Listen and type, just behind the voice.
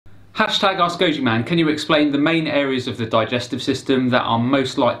Hashtag AskGojiman, can you explain the main areas of the digestive system that are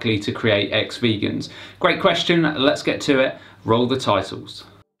most likely to create ex-vegans? Great question, let's get to it. Roll the titles.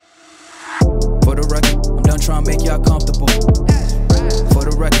 For the record, I'm done trying to make y'all comfortable. For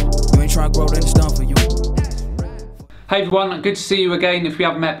the record, you ain't trying to grow, then it's done for you. Hey everyone, good to see you again. If we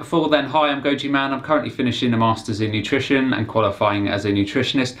haven't met before, then hi, I'm Gojiman. I'm currently finishing a Masters in Nutrition and qualifying as a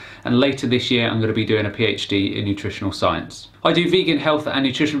nutritionist, and later this year I'm going to be doing a PhD in Nutritional Science. I do vegan health and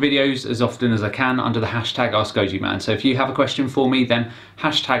nutrition videos as often as I can under the hashtag AskGojiman, so if you have a question for me, then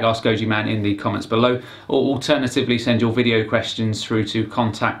hashtag AskGojiman in the comments below, or alternatively send your video questions through to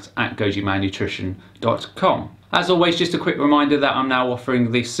contact@gojimannutrition.com. As always, just a quick reminder that I'm now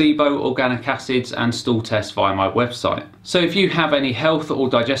offering the SIBO, organic acids and stool tests via my website. So if you have any health or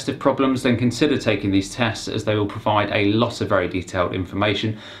digestive problems, then consider taking these tests, as they will provide a lot of very detailed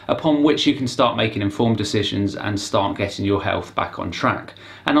information upon which you can start making informed decisions and start getting your health back on track.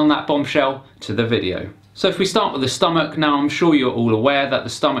 And on that bombshell, to the video. So if we start with the stomach, now I'm sure you're all aware that the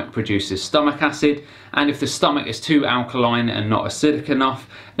stomach produces stomach acid, and if the stomach is too alkaline and not acidic enough,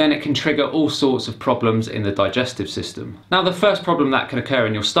 then it can trigger all sorts of problems in the digestive system. Now the first problem that can occur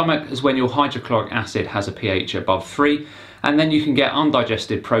in your stomach is when your hydrochloric acid has a pH above 3, and then you can get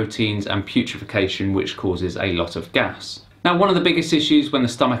undigested proteins and putrefaction, which causes a lot of gas. Now one of the biggest issues when the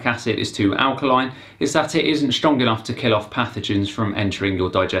stomach acid is too alkaline is that it isn't strong enough to kill off pathogens from entering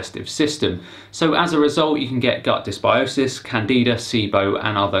your digestive system. So as a result, you can get gut dysbiosis, candida, SIBO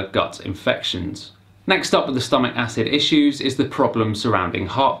and other gut infections. Next up with the stomach acid issues is the problem surrounding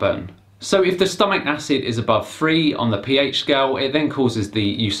heartburn. So if the stomach acid is above 3 on the pH scale, it then causes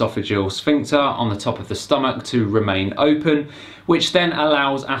the esophageal sphincter on the top of the stomach to remain open, which then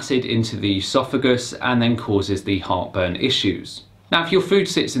allows acid into the esophagus and then causes the heartburn issues. Now if your food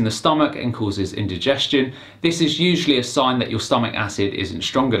sits in the stomach and causes indigestion, this is usually a sign that your stomach acid isn't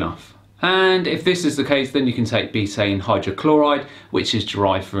strong enough. And if this is the case, then you can take betaine hydrochloride, which is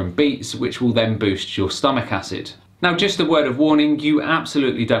derived from beets, which will then boost your stomach acid. Now just a word of warning, you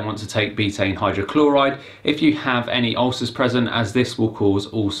absolutely don't want to take betaine hydrochloride if you have any ulcers present, as this will cause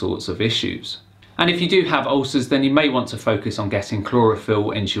all sorts of issues. And if you do have ulcers, then you may want to focus on getting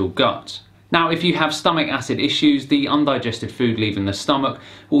chlorophyll into your gut. Now if you have stomach acid issues, the undigested food leaving the stomach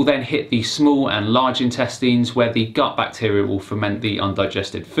will then hit the small and large intestines, where the gut bacteria will ferment the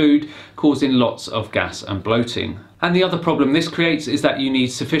undigested food, causing lots of gas and bloating. And the other problem this creates is that you need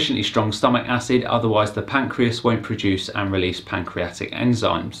sufficiently strong stomach acid, otherwise the pancreas won't produce and release pancreatic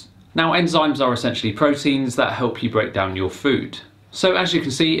enzymes. Now enzymes are essentially proteins that help you break down your food. So as you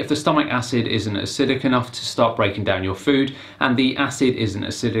can see, if the stomach acid isn't acidic enough to start breaking down your food, and the acid isn't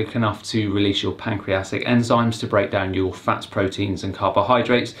acidic enough to release your pancreatic enzymes to break down your fats, proteins and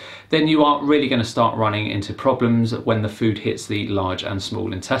carbohydrates, then you are really going to start running into problems when the food hits the large and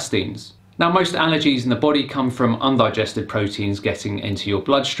small intestines. Now most allergies in the body come from undigested proteins getting into your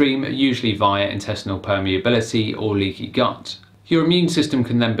bloodstream, usually via intestinal permeability or leaky gut. Your immune system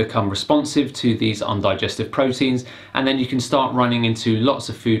can then become responsive to these undigested proteins, and then you can start running into lots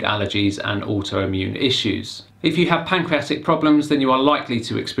of food allergies and autoimmune issues. If you have pancreatic problems, then you are likely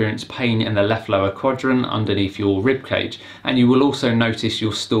to experience pain in the left lower quadrant underneath your rib cage, and you will also notice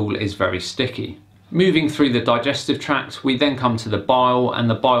your stool is very sticky. Moving through the digestive tract, we then come to the bile, and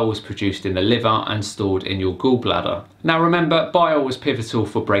the bile is produced in the liver and stored in your gallbladder. Now remember, bile is pivotal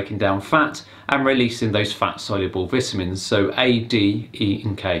for breaking down fat and releasing those fat-soluble vitamins, so A, D, E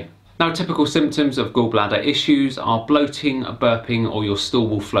and K. Now typical symptoms of gallbladder issues are bloating, burping, or your stool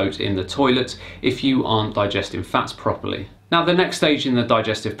will float in the toilet if you aren't digesting fats properly. Now the next stage in the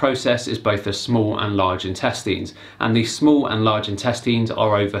digestive process is both the small and large intestines, and the small and large intestines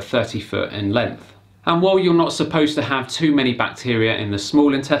are over 30 foot in length. And while you're not supposed to have too many bacteria in the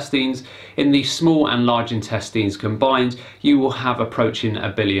small intestines, in the small and large intestines combined, you will have approaching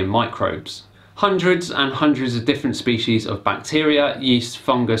 1 billion microbes. Hundreds and hundreds of different species of bacteria, yeast,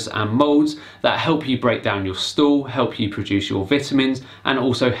 fungus and molds that help you break down your stool, help you produce your vitamins and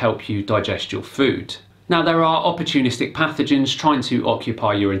also help you digest your food. Now there are opportunistic pathogens trying to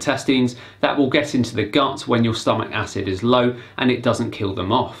occupy your intestines that will get into the gut when your stomach acid is low, and it doesn't kill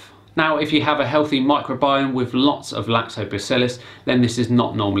them off. Now if you have a healthy microbiome with lots of lactobacillus, then this is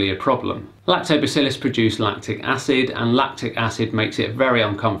not normally a problem. Lactobacillus produce lactic acid, and lactic acid makes it very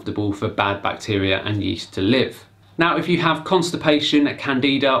uncomfortable for bad bacteria and yeast to live. Now if you have constipation,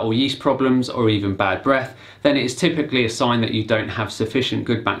 candida or yeast problems, or even bad breath, then it is typically a sign that you don't have sufficient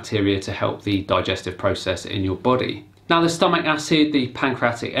good bacteria to help the digestive process in your body. Now the stomach acid, the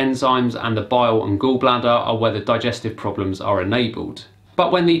pancreatic enzymes and the bile and gallbladder are where the digestive problems are enabled.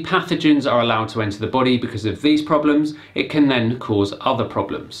 But when the pathogens are allowed to enter the body because of these problems, it can then cause other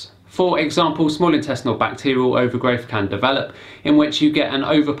problems. For example, small intestinal bacterial overgrowth can develop, in which you get an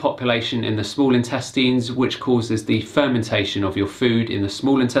overpopulation in the small intestines, which causes the fermentation of your food in the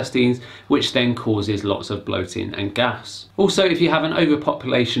small intestines, which then causes lots of bloating and gas. Also, if you have an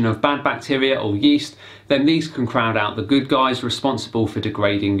overpopulation of bad bacteria or yeast, then these can crowd out the good guys responsible for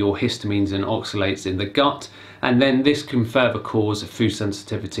degrading your histamines and oxalates in the gut, and then this can further cause food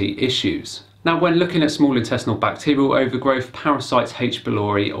sensitivity issues. Now, when looking at small intestinal bacterial overgrowth, parasites, H.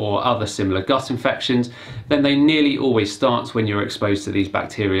 pylori or other similar gut infections, then they nearly always start when you're exposed to these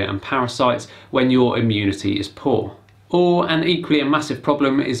bacteria and parasites when your immunity is poor. Or an equally massive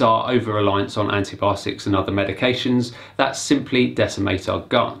problem is our over-reliance on antibiotics and other medications that simply decimate our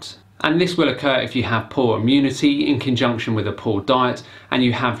gut. And this will occur if you have poor immunity in conjunction with a poor diet and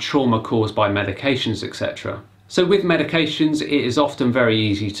you have trauma caused by medications, etc. So with medications, it is often very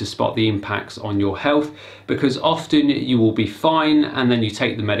easy to spot the impacts on your health, because often you will be fine and then you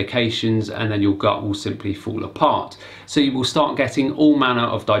take the medications and then your gut will simply fall apart. So you will start getting all manner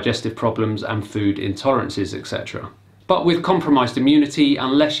of digestive problems and food intolerances, etc. But with compromised immunity,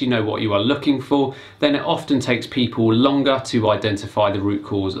 unless you know what you are looking for, then it often takes people longer to identify the root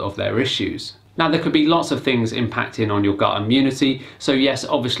cause of their issues. Now, there could be lots of things impacting on your gut immunity, so yes,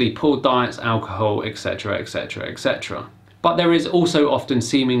 obviously poor diets, alcohol, etc, etc, etc. But there is also often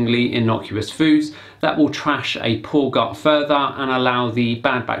seemingly innocuous foods that will trash a poor gut further and allow the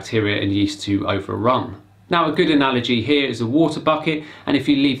bad bacteria and yeast to overrun. Now, a good analogy here is a water bucket, and if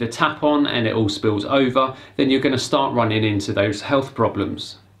you leave the tap on and it all spills over, then you're going to start running into those health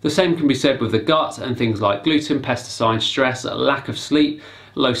problems. The same can be said with the gut and things like gluten, pesticides, stress, lack of sleep,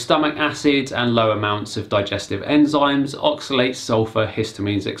 low stomach acids and low amounts of digestive enzymes, oxalates, sulfur,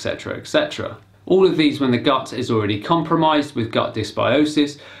 histamines, etc, etc. All of these, when the gut is already compromised with gut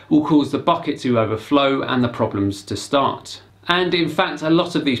dysbiosis, will cause the bucket to overflow and the problems to start. And in fact, a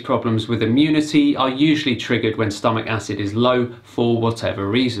lot of these problems with immunity are usually triggered when stomach acid is low for whatever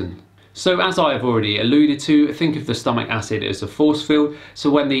reason. So as I have already alluded to, think of the stomach acid as a force field. So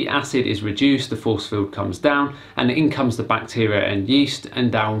when the acid is reduced, the force field comes down and in comes the bacteria and yeast,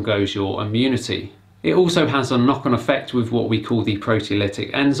 and down goes your immunity. It also has a knock-on effect with what we call the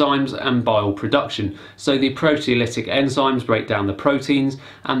proteolytic enzymes and bile production. So the proteolytic enzymes break down the proteins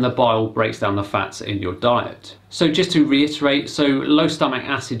and the bile breaks down the fats in your diet. So just to reiterate, so low stomach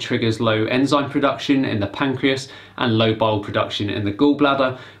acid triggers low enzyme production in the pancreas and low bile production in the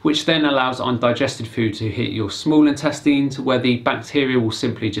gallbladder, which then allows undigested food to hit your small intestines, where the bacteria will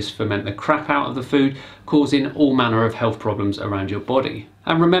simply just ferment the crap out of the food, causing all manner of health problems around your body.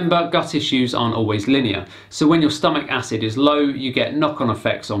 And remember, gut issues aren't always linear. So when your stomach acid is low, you get knock-on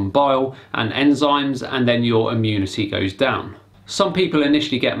effects on bile and enzymes, and then your immunity goes down. Some people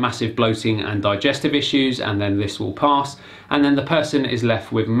initially get massive bloating and digestive issues, and then this will pass, and then the person is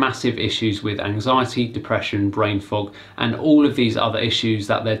left with massive issues with anxiety, depression, brain fog, and all of these other issues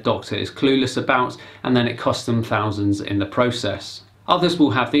that their doctor is clueless about, and then it costs them thousands in the process. Others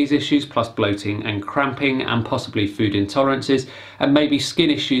will have these issues plus bloating and cramping and possibly food intolerances, and maybe skin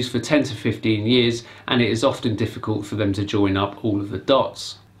issues for 10 to 15 years, and it is often difficult for them to join up all of the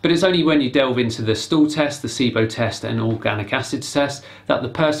dots. But it's only when you delve into the stool test, the SIBO test and organic acids test that the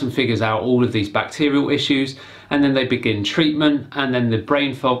person figures out all of these bacterial issues, and then they begin treatment, and then the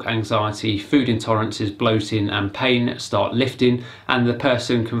brain fog, anxiety, food intolerances, bloating and pain start lifting, and the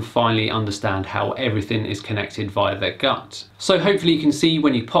person can finally understand how everything is connected via their gut. So hopefully you can see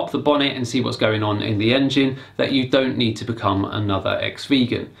when you pop the bonnet and see what's going on in the engine that you don't need to become another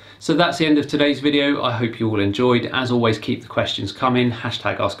ex-vegan. So that's the end of today's video. I hope you all enjoyed. As always, keep the questions coming.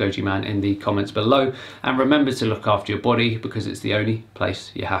 Hashtag AskOGman in the comments below, and remember to look after your body, because it's the only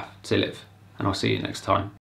place you have to live. And I'll see you next time.